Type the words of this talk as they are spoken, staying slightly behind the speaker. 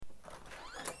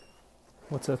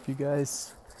What's up, you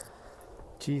guys?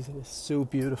 Jeez, it is so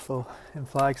beautiful in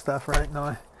Flagstaff right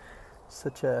now.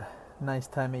 Such a nice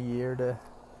time of year to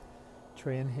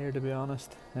train here, to be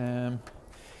honest.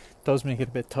 Does make it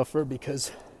a bit tougher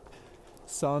because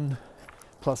sun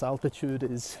plus altitude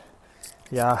is,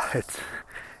 it's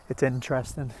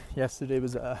interesting. Yesterday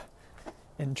was a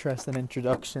interesting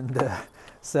introduction to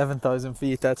 7,000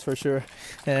 feet, that's for sure.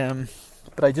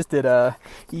 But I just did a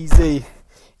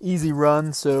easy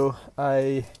run, so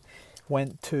I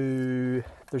went to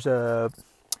there's a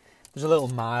little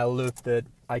mile loop that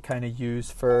I kind of use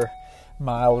for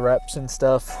mile reps and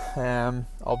stuff,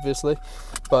 obviously,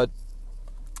 but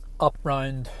up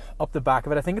the back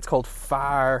of it, I think it's called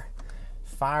Fire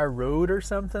Road or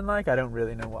something. I don't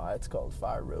really know why it's called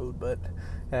Fire Road, but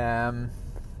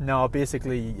no,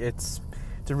 basically it's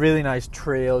a really nice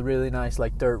trail, really nice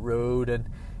dirt road, and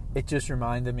it just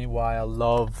reminded me why I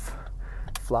love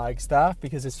Flagstaff,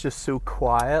 because it's just so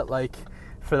quiet.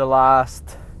 For the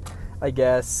last, I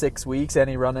guess, 6 weeks,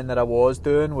 any running that I was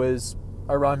doing was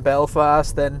around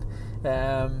Belfast, and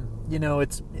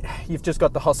you've just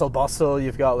got the hustle bustle,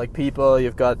 you've got people,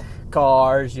 you've got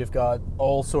cars, you've got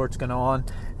all sorts going on.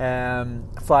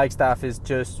 Flagstaff is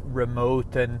just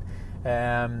remote, and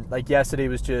yesterday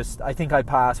was just, I think I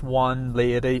passed one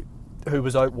lady who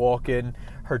was out walking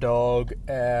her dog,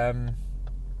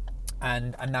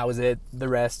 and that was it. The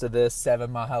rest of the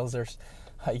 7 miles, or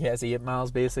I guess 8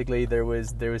 miles, basically, there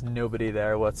was nobody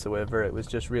there whatsoever. It was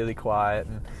just really quiet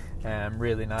and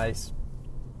really nice.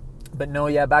 But no,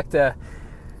 yeah, back to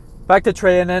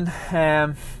training.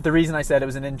 The reason I said it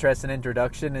was an interesting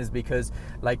introduction is because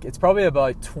it's probably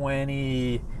about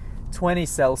 20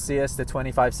 Celsius to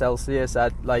 25 Celsius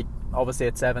at obviously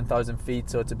at 7,000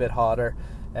 feet, so it's a bit hotter.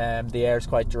 The air's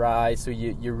quite dry, so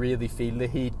you really feel the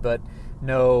heat. But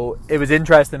no, it was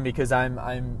interesting because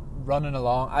I'm running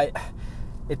along.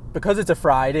 Because it's a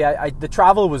Friday. The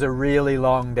travel was a really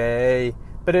long day,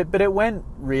 but it went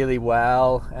really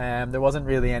well. There wasn't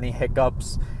really any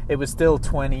hiccups. It was still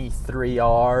 23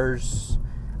 hours.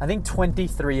 I think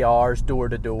 23 hours door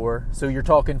to door. So you're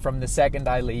talking from the second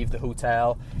I leave the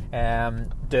hotel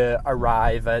to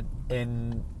arrive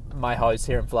in my house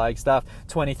here in Flagstaff,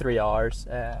 23 hours.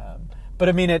 But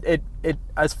I mean, it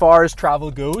as far as travel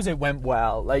goes, it went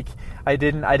well. I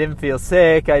didn't feel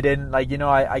sick. I didn't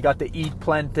I got to eat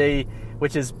plenty,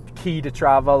 which is key to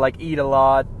travel. Eat a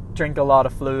lot, drink a lot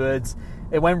of fluids.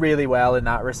 It went really well in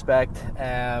that respect.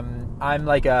 I'm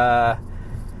I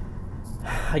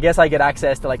guess I get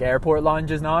access to airport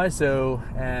lounges now, so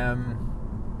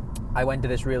I went to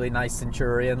this really nice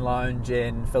Centurion lounge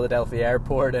in Philadelphia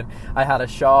Airport, and I had a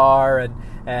shower, and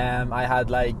I had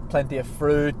plenty of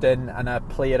fruit and a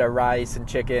plate of rice and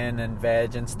chicken and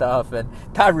veg and stuff, and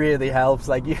that really helps.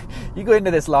 You go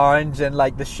into this lounge, and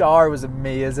the shower was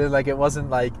amazing. It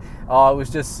wasn't it was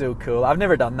just so cool. I've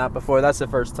never done that before. That's the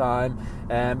first time,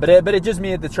 but it just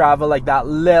made the travel that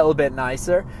little bit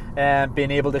nicer.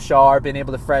 Being able to shower, being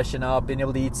able to freshen up, being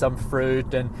able to eat some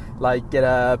fruit, and get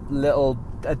a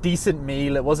decent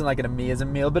meal. It wasn't an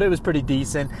amazing meal, but it was pretty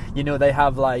decent. They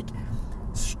have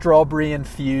strawberry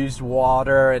infused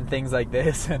water and things like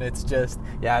this, and it's just,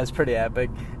 it's pretty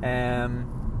epic. And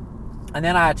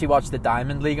then I actually watched the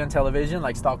Diamond League on television.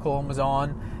 Stockholm was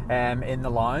on in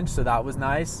the lounge, so that was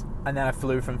nice. And then I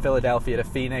flew from Philadelphia to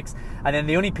Phoenix, and then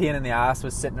the only pain in the ass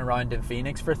was sitting around in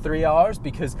Phoenix for 3 hours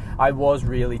because I was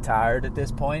really tired at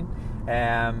this point.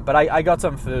 But I got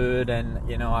some food, and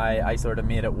I sort of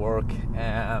made it work.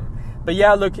 But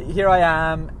yeah, look, here I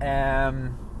am.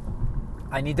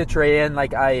 I need to train.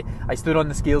 I stood on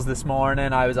the scales this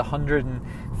morning. I was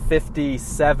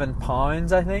 157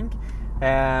 pounds, I think.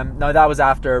 Now that was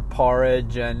after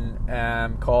porridge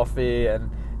and coffee,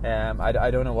 and I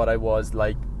don't know what I was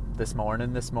this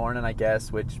morning, I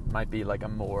guess, which might be a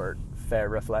more fair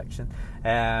reflection.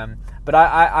 But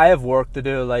I have work to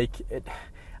do.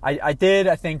 I did,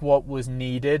 I think, what was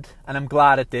needed, and I'm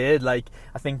glad it did. I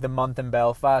think the month in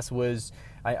Belfast was,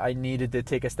 I needed to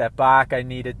take a step back. I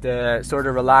needed to sort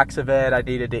of relax a bit. I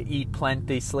needed to eat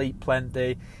plenty, sleep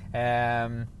plenty,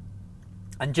 and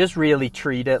just really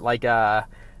treat it a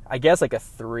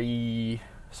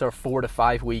 4 to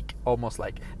 5 week, almost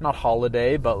not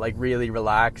holiday, but really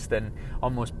relaxed and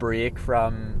almost break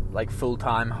from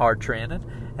full-time hard training.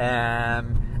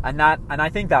 And I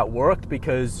think that worked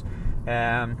because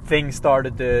things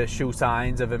started to show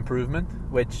signs of improvement,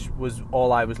 which was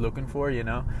all I was looking for,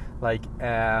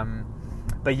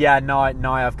 but yeah,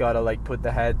 now I've got to put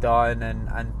the head down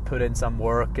and put in some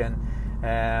work, and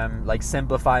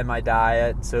simplify my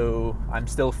diet, so I'm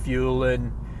still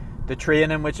fueling the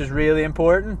training, which is really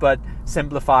important, but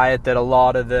simplify it that a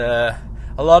lot of the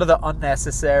a lot of the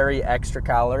unnecessary extra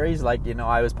calories. Like, you know,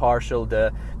 I was partial to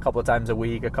a couple of times a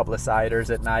week, a couple of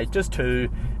ciders at night, just 2.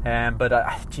 But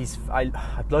I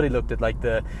bloody looked at like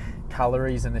the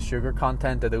calories and the sugar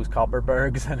content of those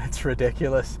Kopparbergs, and it's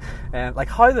ridiculous. Like,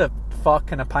 how the fuck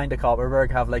can a pint of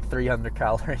Kopparberg have like 300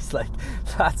 calories? Like,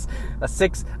 that's a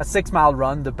 6 mile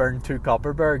run to burn 2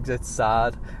 Kopparbergs. It's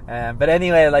sad. But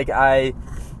anyway, like I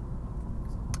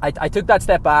took that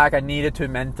step back. I needed to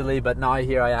mentally, but now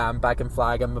here I am back in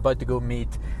Flag. I'm about to go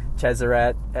meet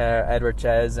Cesarette, Edward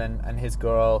Ches and his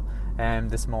girl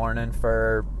this morning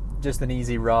for just an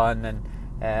easy run.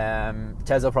 And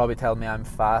Ches will probably tell me I'm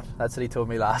fat. That's what he told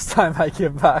me last time I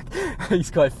came back.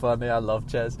 He's quite funny. I love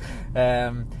Ches.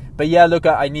 But yeah, look,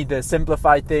 I need to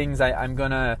simplify things. I'm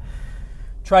going to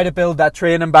try to build that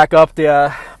training back up to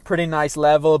a pretty nice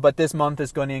level, but this month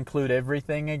is going to include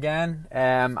everything again.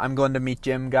 I'm going to meet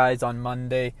gym guys on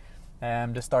Monday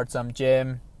to start some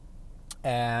gym.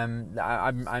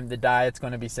 The diet's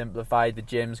going to be simplified. The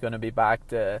gym's going to be back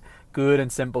to good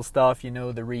and simple stuff, you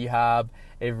know, the rehab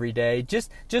every day. Just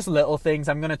little things.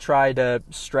 I'm going to try to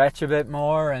stretch a bit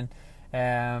more and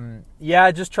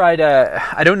just try to,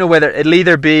 I don't know whether it'll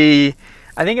either be,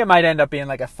 I think it might end up being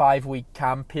like a 5-week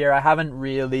camp here. I haven't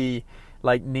really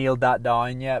like nailed that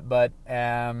down yet, but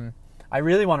I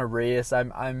really want to race. I'm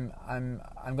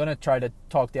going to try to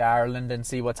talk to Ireland and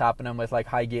see what's happening with like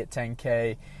Highgate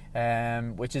 10K,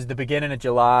 which is the beginning of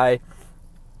July.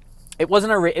 It was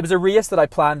a race that I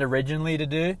planned originally to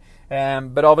do,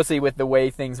 but obviously with the way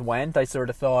things went, I sort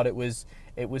of thought it was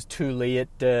too late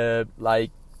to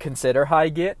like consider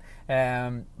Highgate.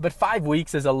 But 5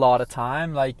 weeks is a lot of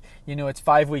time. Like, you know, it's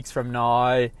 5 weeks from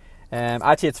now.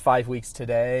 Actually, it's 5 weeks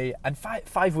today, and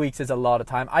 5 weeks is a lot of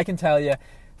time. I can tell you,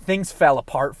 things fell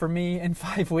apart for me in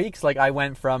 5 weeks. Like, I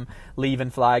went from leaving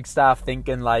Flagstaff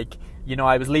thinking like, you know,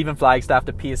 I was leaving Flagstaff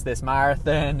to pace this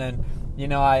marathon, and you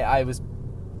know, I was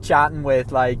chatting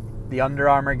with like the Under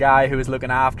Armour guy who was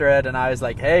looking after it, and I was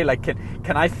like, hey, like,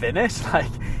 can I finish?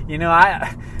 Like, you know,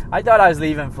 I thought I was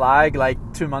leaving Flag like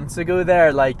 2 months ago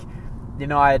there. Like, you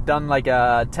know, I had done like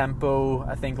a tempo,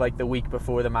 I think like the week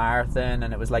before the marathon,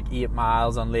 and it was like 8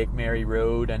 miles on Lake Mary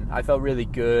Road, and I felt really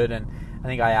good, and I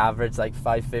think I averaged like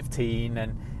 5:15,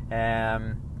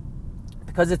 and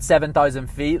because it's 7,000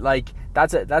 feet, like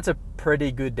that's a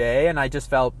pretty good day, and I just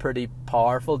felt pretty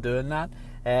powerful doing that.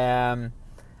 And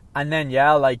then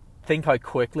yeah, like, think how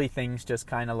quickly things just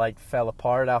kind of like fell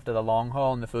apart after the long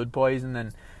haul and the food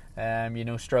poison, and you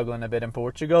know, struggling a bit in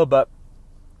Portugal. But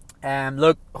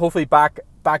look, hopefully back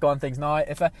on things now.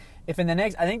 If in the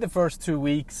next, I think the first 2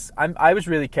 weeks, I was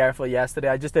really careful yesterday.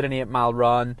 I just did an 8 mile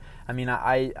run. I mean,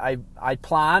 I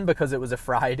planned, because it was a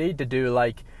Friday, to do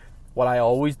like what I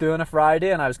always do on a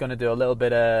Friday, and I was going to do a little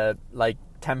bit of like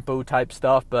tempo type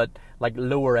stuff, but like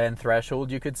lower end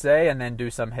threshold, you could say, and then do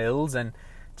some hills. And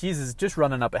Jesus, just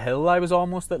running up a hill, I was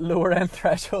almost at lower end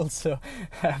threshold, so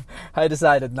I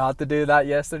decided not to do that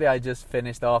yesterday. I just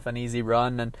finished off an easy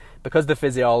run, and because the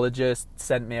physiologist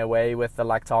sent me away with the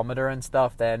lactometer and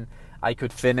stuff, then I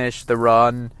could finish the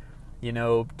run, you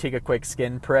know, take a quick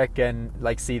skin prick and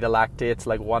like see the lactates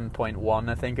like 1.1,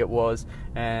 I think it was.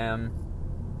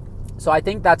 So I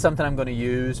think that's something I'm going to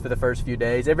use for the first few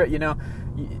days. You know,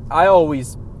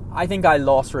 I think I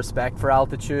lost respect for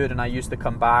altitude, and I used to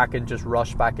come back and just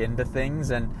rush back into things,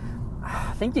 and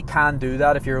I think you can do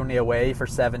that if you're only away for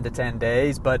 7 to 10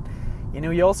 days, but you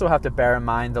know, you also have to bear in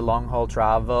mind the long haul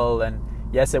travel, and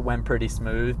yes, it went pretty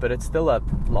smooth, but it's still a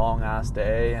long ass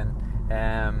day, and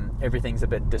everything's a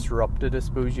bit disrupted, I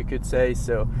suppose you could say.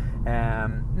 So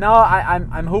no,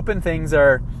 I'm hoping things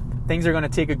are going to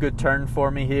take a good turn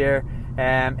for me here.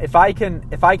 If I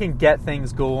can get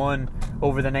things going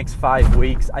over the next 5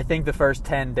 weeks, I think the first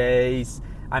 10 days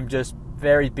I'm just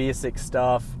very basic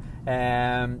stuff,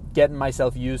 getting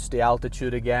myself used to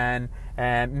altitude again,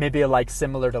 and maybe like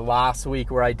similar to last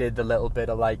week where I did the little bit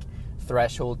of like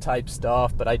threshold type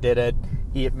stuff, but I did it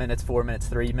 8 minutes, 4 minutes,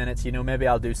 3 minutes. You know, maybe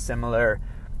I'll do similar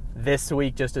this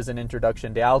week just as an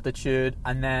introduction to altitude,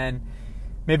 and then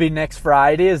maybe next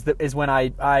Friday is when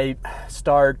I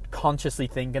start consciously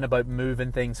thinking about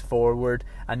moving things forward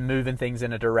and moving things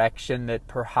in a direction that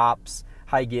perhaps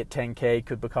Highgate 10K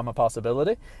could become a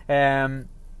possibility. And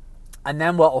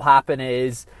then what will happen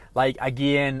is, like,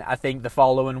 again, I think the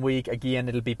following week, again,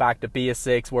 it'll be back to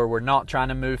basics where we're not trying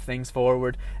to move things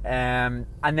forward. And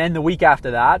then the week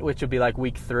after that, which will be like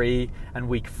week 3 and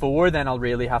week 4, then I'll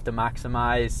really have to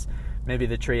maximize maybe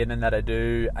the training that I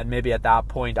do, and maybe at that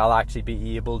point I'll actually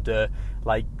be able to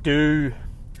like do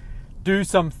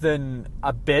something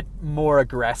a bit more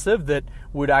aggressive that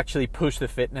would actually push the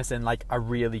fitness in like a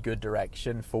really good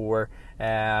direction for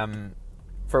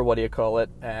what do you call it?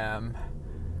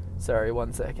 Sorry,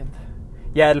 1 second.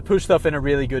 Yeah, it'll push stuff in a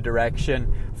really good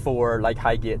direction for like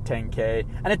Highgate 10K,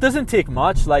 and it doesn't take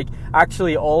much. Like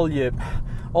actually, all you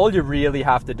really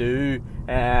have to do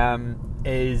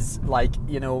is like,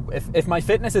 you know, if my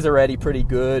fitness is already pretty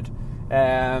good,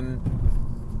 and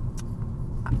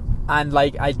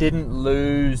like I didn't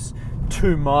lose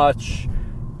too much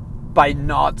by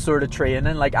not sort of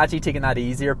training, like actually taking that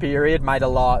easier period might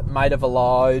have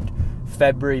allowed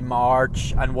February,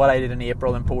 March, and what I did in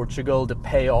April in Portugal to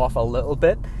pay off a little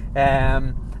bit.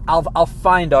 I'll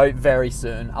find out very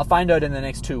soon. I'll find out in the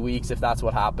next 2 weeks if that's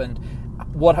what happened.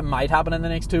 What might happen in the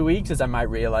next 2 weeks is I might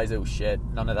realize, oh shit,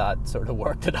 none of that sort of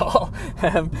worked at all.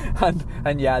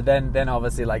 And yeah, then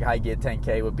obviously like Highgate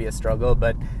 10K would be a struggle.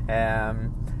 But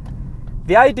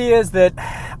the idea is that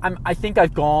I think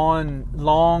I've gone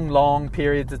long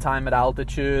periods of time at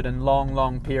altitude and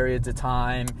long periods of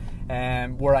time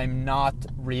where I'm not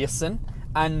racing.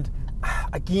 And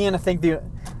again, I think the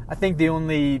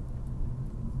only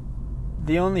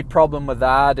problem with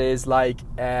that is like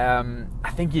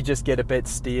I think you just get a bit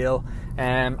stale.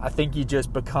 I think you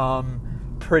just become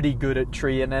pretty good at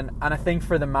training, and I think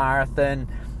for the marathon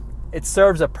it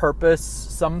serves a purpose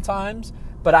sometimes,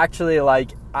 but actually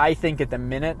like I think at the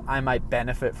minute I might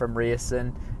benefit from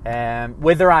racing,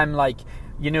 whether I'm like,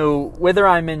 you know, whether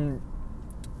I'm in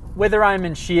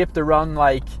shape to run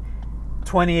like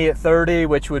 28:30,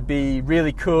 which would be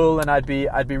really cool, and I'd be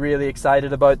really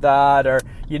excited about that, or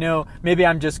you know, maybe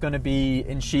I'm just going to be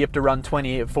in shape to run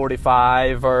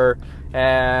 28:45 or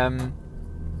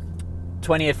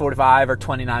 28:45 or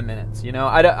 29 minutes. You know,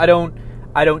 I don't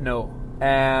know.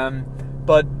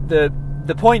 But the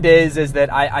point is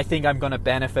that I think I'm going to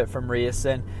benefit from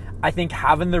racing. I think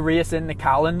having the race in the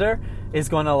calendar is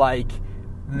going to like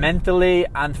mentally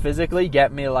and physically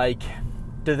get me like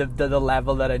to the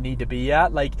level that I need to be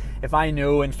at. Like if I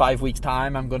know in 5 weeks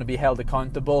time I'm going to be held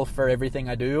accountable for everything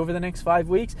I do over the next 5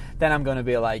 weeks, then I'm going to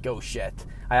be like, oh shit,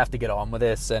 I have to get on with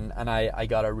this, and I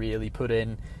gotta really put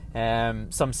in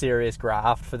some serious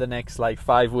graft for the next like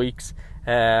 5 weeks.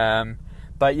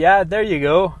 But yeah, there you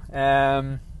go.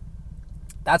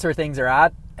 That's where things are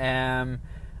at.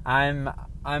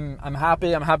 I'm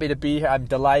happy. I'm happy to be here. I'm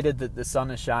delighted that the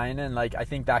sun is shining. Like I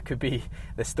think that could be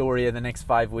the story of the next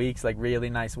 5 weeks. Like really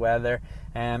nice weather.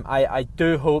 I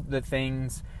do hope that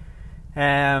things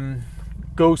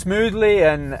go smoothly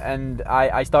and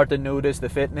I start to notice the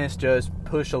fitness just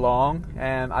push along.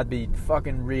 I'd be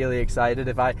fucking really excited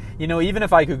if even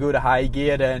if I could go to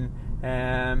Highgate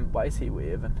and why is he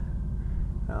waving?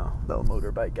 Oh, little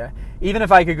motorbike guy. Even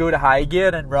if I could go to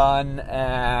Highgate and run,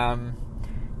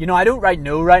 I don't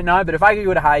know right now, but if I could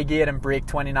go to Highgate and break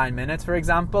 29 minutes, for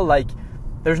example, like,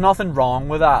 there's nothing wrong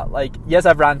with that. Like, yes,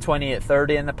 I've ran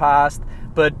 28:30 in the past,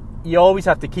 but you always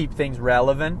have to keep things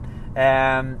relevant.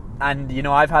 And,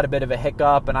 I've had a bit of a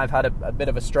hiccup and I've had a bit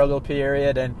of a struggle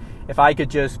period. And if I could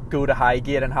just go to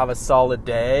Highgate and have a solid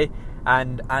day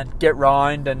and get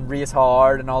round and race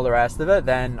hard and all the rest of it,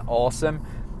 then awesome.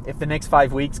 If the next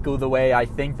 5 weeks go the way I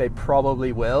think they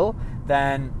probably will,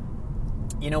 then,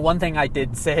 one thing I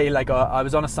did say, like, I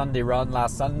was on a Sunday run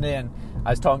last Sunday and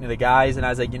I was talking to the guys and I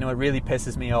was like, it really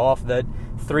pisses me off that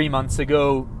 3 months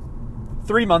ago,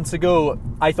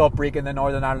 I thought breaking the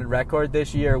Northern Ireland record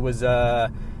this year was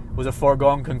a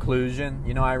foregone conclusion.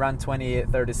 I ran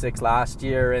 28:36 last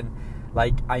year, and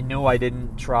like, I know I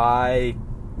didn't try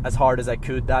as hard as I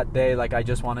could that day. Like, I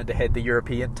just wanted to hit the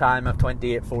European time of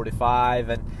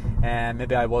 28:45, and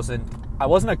maybe I wasn't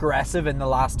aggressive in the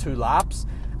last 2 laps,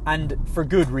 and for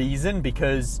good reason,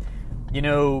 because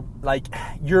like,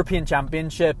 European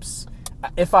Championships,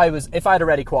 if I'd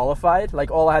already qualified,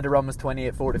 like, all I had to run was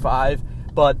 28:45,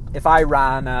 but if I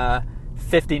ran a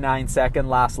 59-second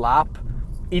last lap,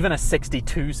 even a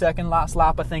 62-second last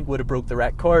lap, I think would have broke the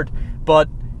record, but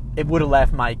it would have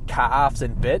left my calves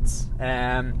in bits.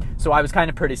 So I was kind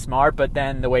of pretty smart, but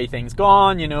then the way things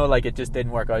gone, like, it just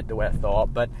didn't work out the way I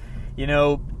thought. But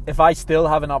if I still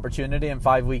have an opportunity in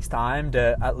 5 weeks time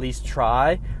to at least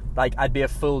try, like, I'd be a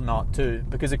fool not to,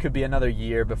 because it could be another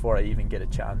year before I even get a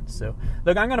chance. So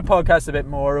look, I'm going to podcast a bit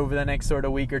more over the next sort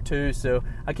of week or two, so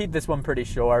I'll keep this one pretty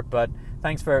short. But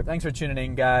thanks for tuning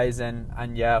in, guys,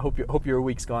 and yeah, hope your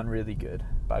week's gone really good.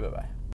 Bye.